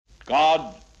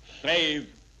God save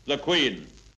the Queen.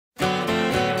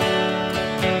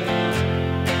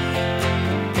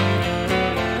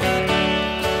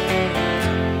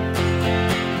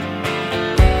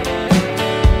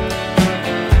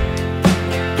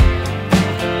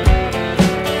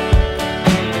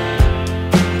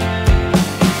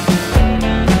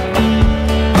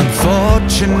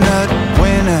 Unfortunate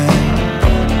winner,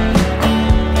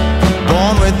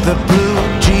 born with the blue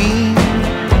jean,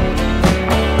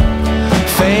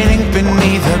 fading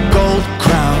beneath her gold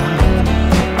crown,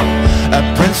 a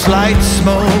prince-like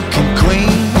smoking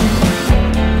queen.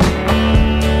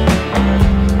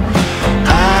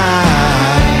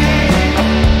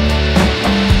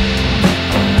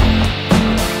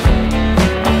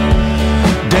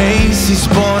 Daisy's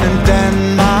born in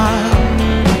Denmark,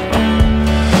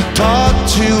 taught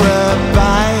to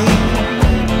abide,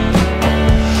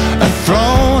 a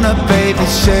throne of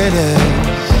babysitters,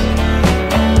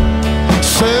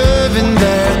 serving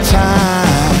their time.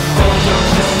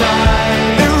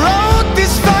 Erode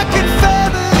this fucking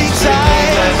family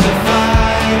ties,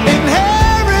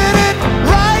 inherited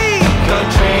right,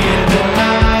 country in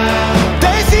denial.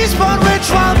 Daisy's born rich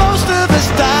while most of us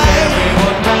die.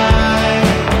 Everyone died.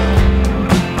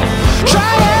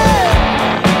 Try it.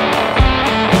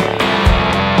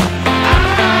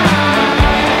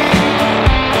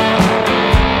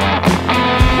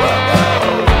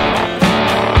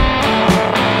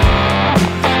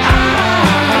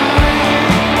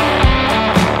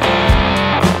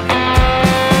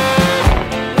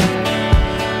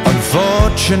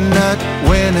 Unfortunate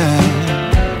winner,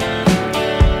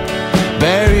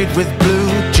 buried with blue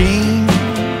jeans,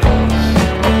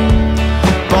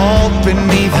 bald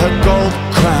beneath her gold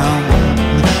crown.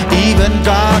 Even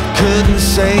God couldn't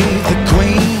save the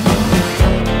queen,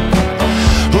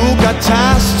 who got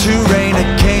tasked to reign a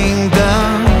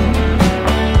kingdom,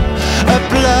 a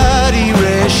bloody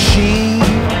regime,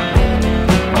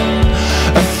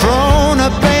 a throne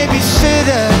of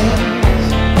babysitters,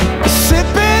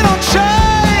 sipping on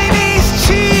Chinese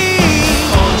tea.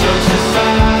 All jokes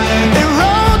aside,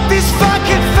 erode these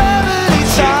fucking family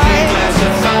ties,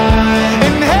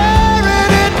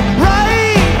 inherited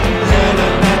right.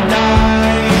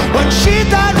 When she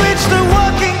died rich, the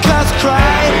working class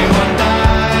cried. Everyone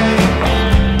died.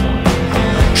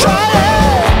 Try it.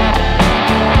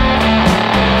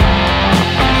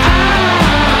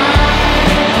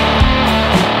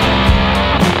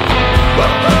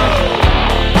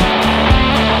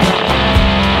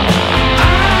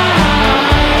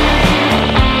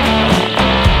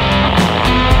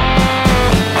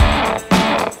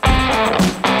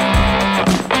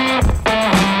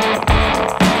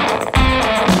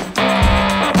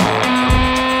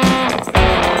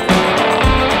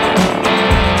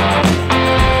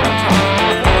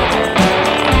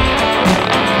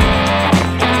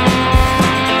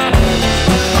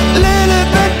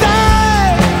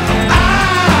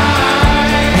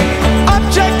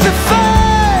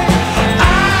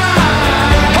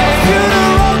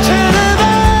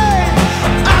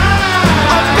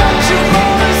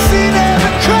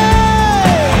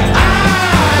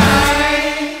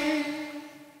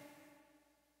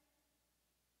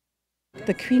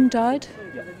 The Queen died?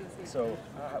 Yeah. So,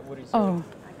 what do you say? Oh.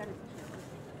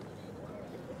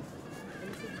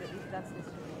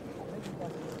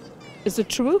 Is it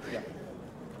true? Yeah.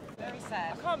 Very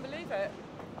sad. I can't believe it.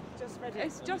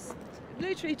 It's just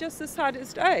literally just the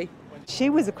saddest day. She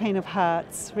was a queen of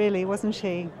hearts, really, wasn't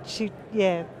she?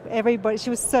 Everybody. She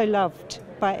was so loved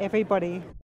by everybody.